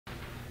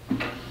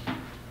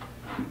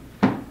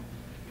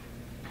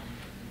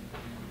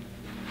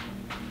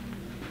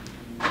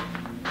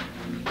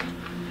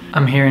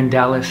I'm here in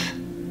Dallas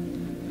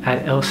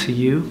at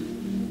LCU.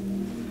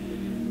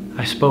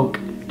 I spoke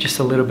just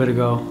a little bit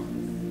ago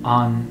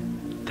on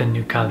the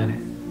new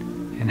covenant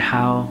and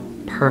how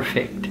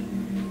perfect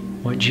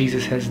what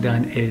Jesus has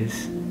done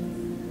is,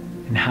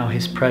 and how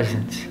his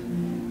presence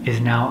is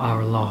now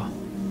our law.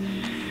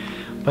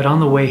 But on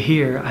the way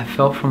here, I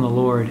felt from the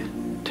Lord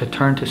to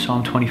turn to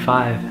Psalm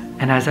 25.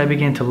 And as I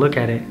began to look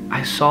at it,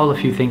 I saw a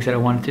few things that I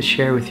wanted to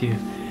share with you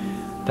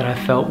that I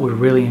felt would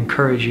really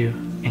encourage you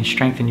and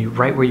strengthen you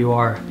right where you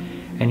are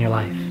in your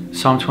life.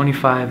 Psalm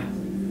 25,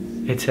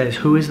 it says,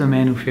 "Who is the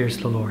man who fears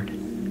the Lord?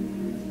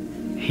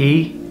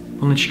 He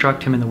will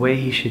instruct him in the way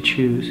he should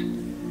choose.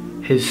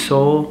 His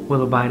soul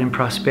will abide in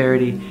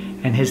prosperity,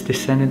 and his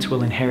descendants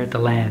will inherit the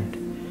land.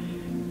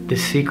 The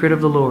secret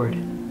of the Lord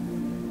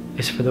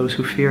is for those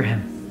who fear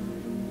him,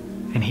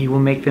 and he will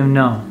make them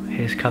know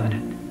his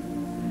covenant.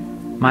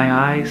 My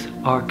eyes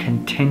are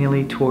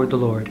continually toward the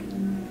Lord.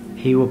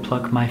 He will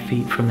pluck my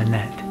feet from the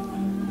net."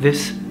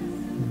 This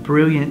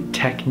brilliant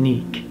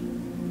technique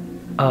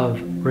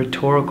of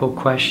rhetorical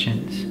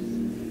questions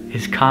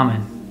is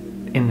common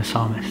in the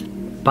psalmist.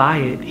 By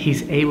it,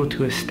 he's able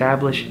to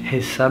establish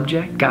his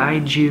subject,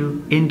 guide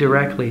you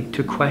indirectly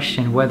to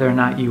question whether or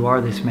not you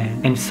are this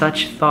man. And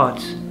such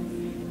thoughts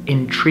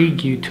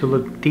intrigue you to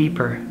look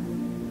deeper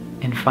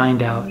and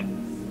find out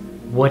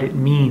what it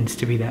means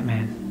to be that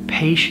man.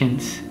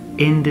 Patience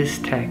in this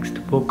text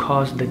will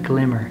cause the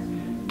glimmer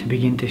to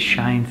begin to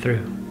shine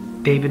through.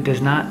 David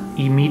does not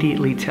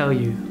immediately tell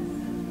you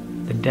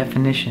the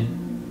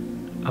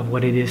definition of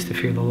what it is to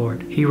fear the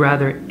Lord. He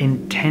rather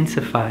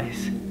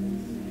intensifies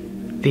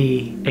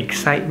the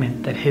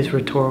excitement that his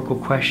rhetorical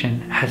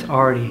question has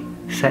already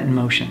set in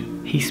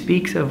motion. He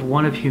speaks of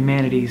one of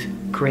humanity's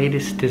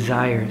greatest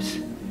desires,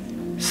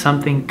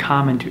 something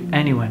common to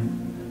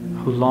anyone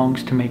who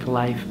longs to make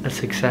life a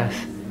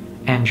success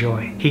and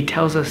joy. He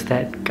tells us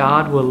that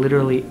God will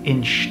literally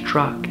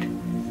instruct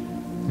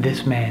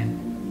this man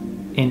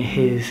in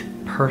his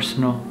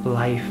personal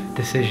life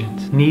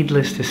decisions.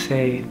 Needless to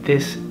say,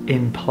 this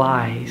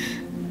implies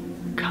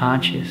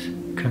conscious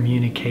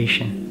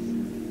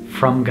communication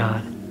from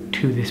God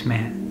to this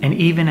man. And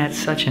even at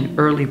such an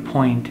early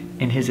point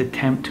in his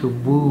attempt to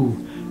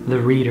woo the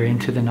reader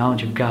into the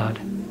knowledge of God,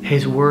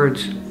 his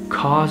words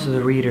cause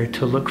the reader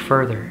to look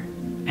further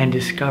and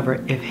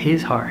discover if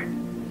his heart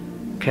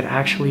could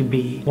actually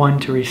be one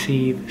to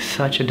receive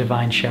such a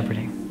divine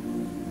shepherding.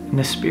 And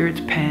the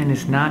Spirit's pen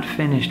is not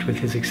finished with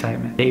his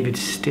excitement. David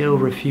still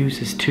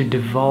refuses to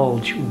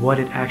divulge what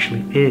it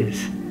actually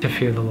is to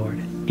fear the Lord.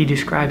 He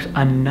describes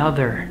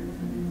another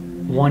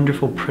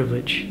wonderful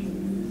privilege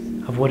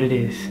of what it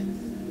is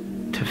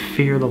to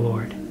fear the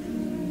Lord.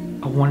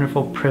 A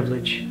wonderful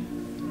privilege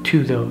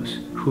to those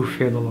who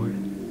fear the Lord.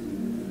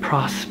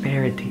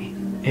 Prosperity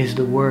is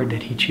the word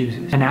that he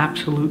chooses. An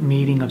absolute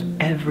meeting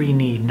of every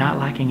need, not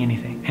lacking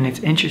anything. And it's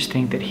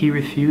interesting that he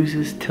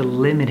refuses to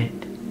limit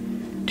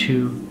it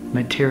to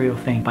material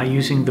things by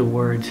using the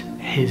words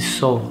his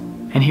soul.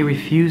 And he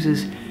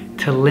refuses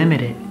to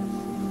limit it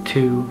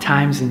to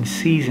times and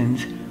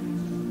seasons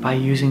by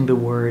using the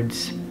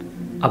words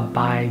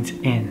abides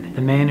in.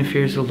 The man who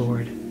fears the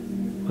Lord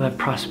will have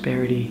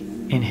prosperity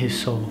in his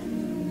soul.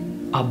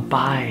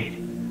 Abide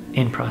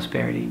in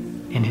prosperity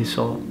in his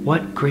soul.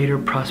 What greater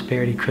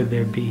prosperity could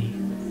there be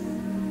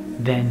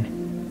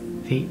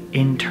than the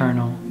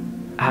internal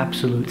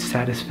absolute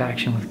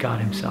satisfaction with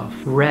God himself?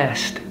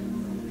 Rest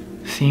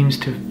seems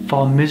to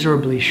fall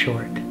miserably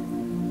short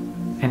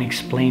in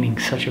explaining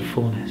such a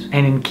fullness.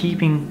 And in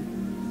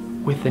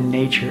keeping with the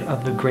nature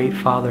of the great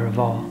Father of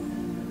all,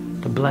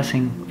 the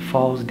blessing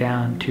falls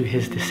down to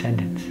his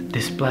descendants.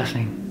 This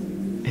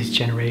blessing is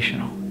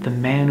generational. The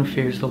man who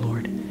fears the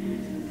Lord,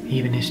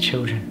 even his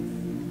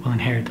children, will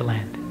inherit the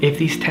land. If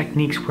these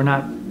techniques were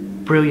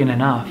not brilliant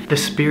enough, the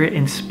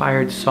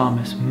Spirit-inspired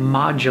psalmist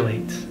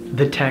modulates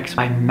the text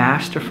by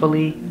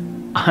masterfully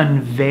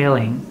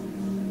unveiling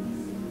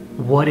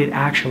what it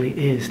actually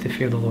is to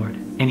fear the Lord.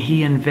 And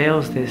he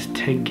unveils this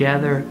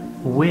together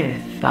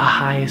with the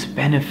highest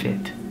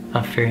benefit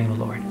of fearing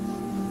the Lord.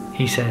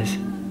 He says,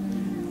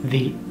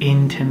 the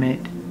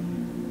intimate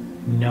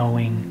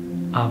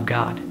knowing of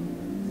God.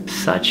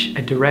 Such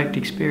a direct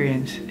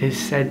experience is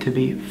said to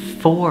be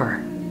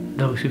for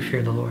those who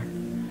fear the Lord.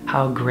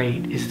 How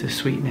great is the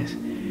sweetness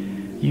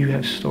you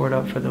have stored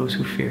up for those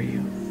who fear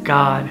you.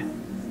 God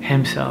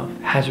himself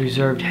has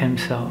reserved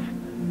himself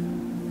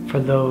for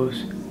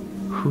those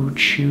who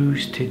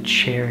choose to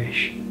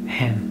cherish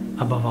him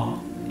above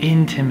all.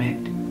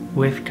 Intimate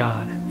with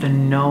God, the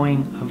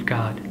knowing of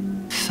God.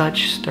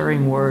 Such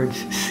stirring words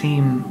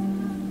seem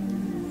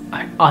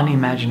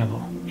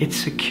unimaginable. It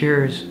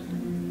secures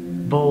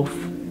both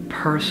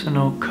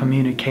personal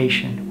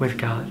communication with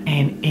God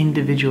and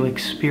individual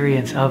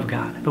experience of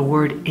God. The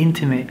word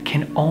intimate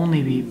can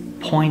only be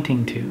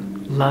pointing to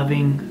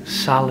loving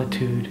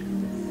solitude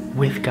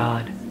with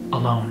God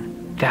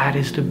alone. That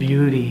is the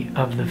beauty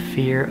of the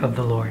fear of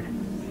the Lord.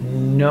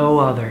 no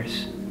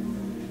others.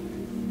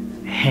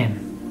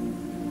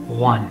 Him,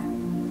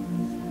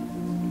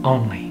 one,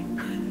 only.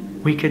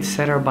 We could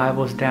set our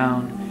Bibles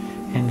down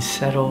and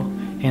settle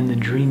in the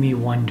dreamy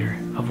wonder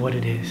of what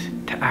it is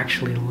to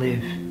actually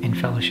live in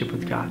fellowship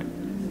with God.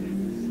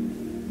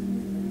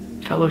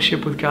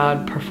 Fellowship with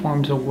God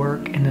performs a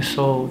work in the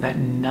soul that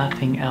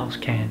nothing else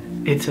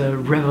can. It's a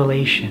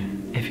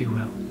revelation, if you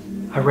will.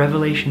 A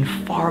revelation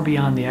far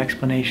beyond the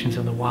explanations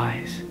of the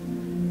wise.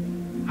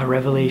 A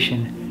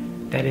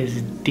revelation that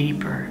is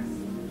deeper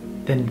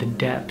than the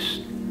depths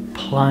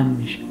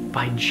plunged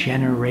by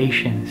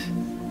generations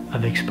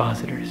of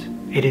expositors.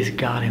 It is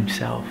God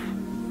Himself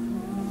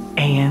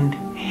and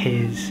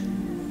His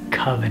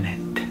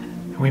covenant.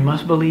 We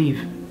must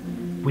believe.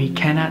 We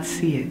cannot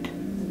see it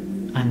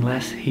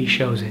unless He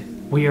shows it.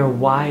 We are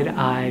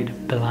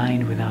wide-eyed,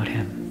 blind without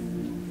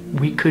Him.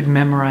 We could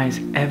memorize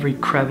every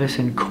crevice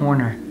and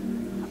corner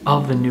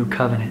of the new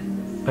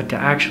covenant, but to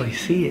actually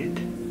see it,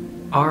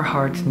 our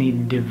hearts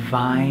need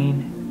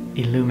divine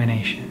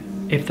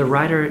illumination. If the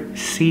writer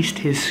ceased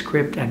his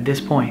script at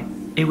this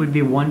point, it would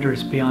be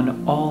wondrous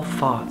beyond all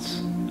thoughts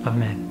of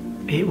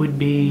men. It would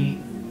be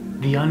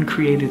the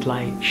uncreated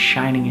light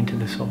shining into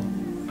the soul.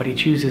 But He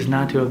chooses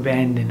not to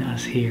abandon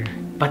us here,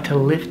 but to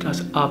lift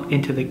us up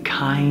into the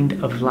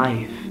kind of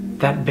life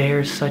that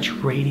bears such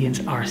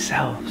radiance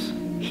ourselves.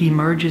 He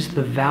merges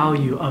the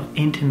value of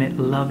intimate,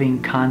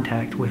 loving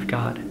contact with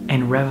God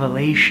and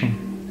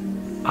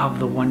revelation of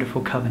the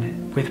wonderful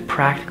covenant with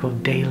practical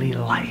daily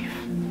life.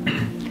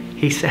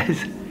 He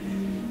says,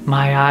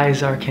 "My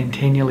eyes are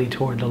continually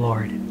toward the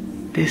Lord."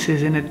 This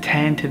is an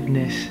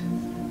attentiveness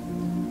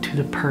to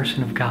the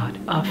person of God,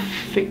 a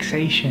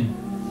fixation,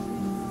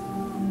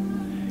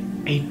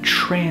 a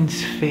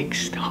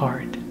transfixed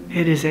heart.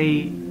 It is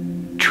a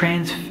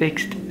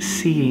transfixed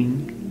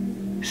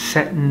seeing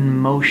set in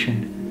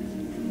motion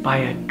by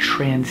a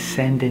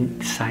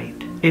transcendent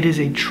sight. It is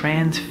a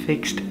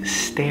transfixed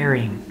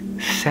staring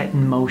set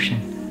in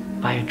motion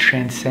by a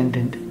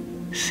transcendent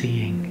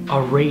seeing.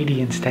 A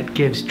radiance that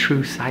gives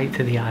true sight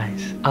to the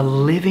eyes. A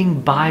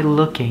living by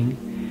looking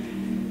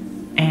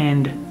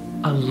and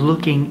a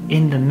looking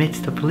in the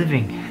midst of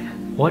living.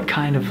 What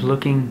kind of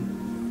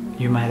looking,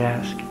 you might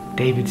ask?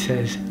 David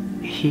says,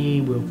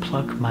 He will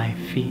pluck my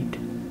feet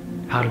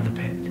out of the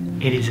pit.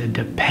 It is a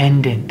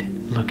dependent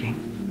looking.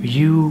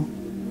 You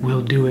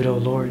will do it, O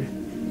Lord.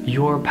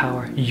 Your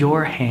power,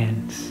 your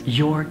hands,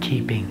 your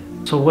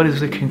keeping. So what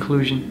is the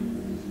conclusion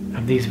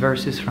of these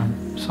verses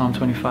from Psalm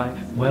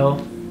 25?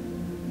 Well,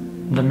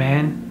 the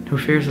man who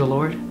fears the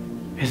Lord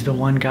is the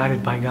one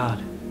guided by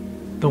God.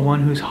 The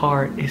one whose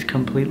heart is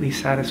completely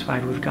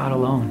satisfied with God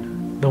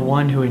alone. The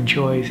one who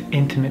enjoys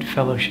intimate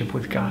fellowship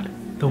with God.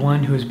 The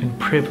one who has been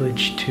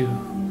privileged to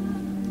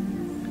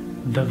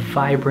the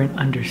vibrant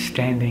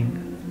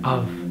understanding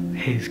of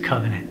His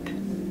covenant.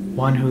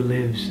 One who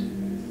lives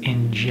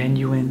in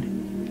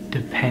genuine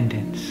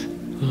dependence,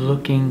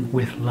 looking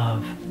with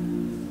love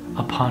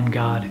upon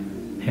God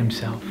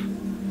Himself.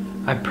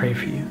 I pray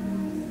for you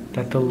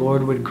that the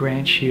Lord would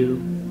grant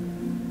you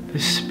the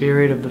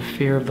spirit of the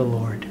fear of the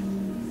Lord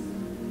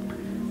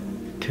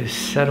to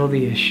settle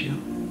the issue.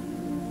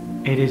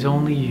 It is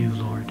only you,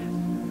 Lord.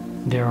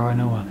 There are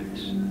no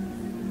others.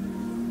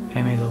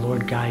 And may the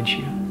Lord guide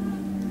you,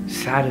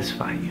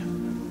 satisfy you,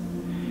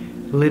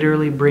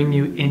 literally bring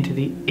you into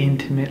the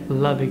intimate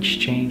love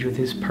exchange with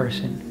His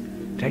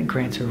person that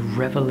grants a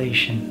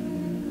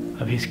revelation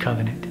of His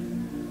covenant,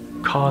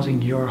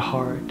 causing your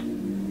heart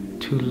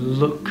to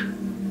look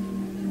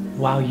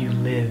while you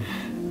live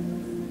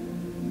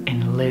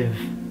and live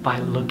by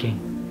looking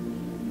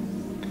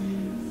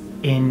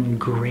in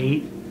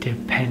great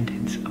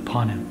dependence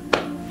upon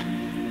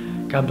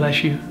Him. God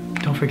bless you.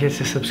 Don't forget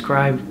to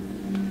subscribe,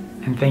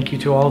 and thank you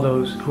to all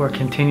those who are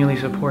continually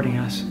supporting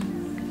us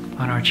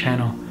on our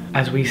channel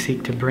as we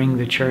seek to bring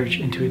the church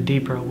into a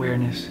deeper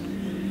awareness,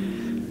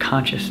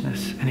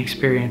 consciousness, and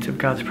experience of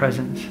God's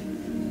presence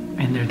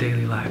in their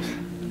daily lives.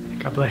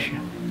 God bless you.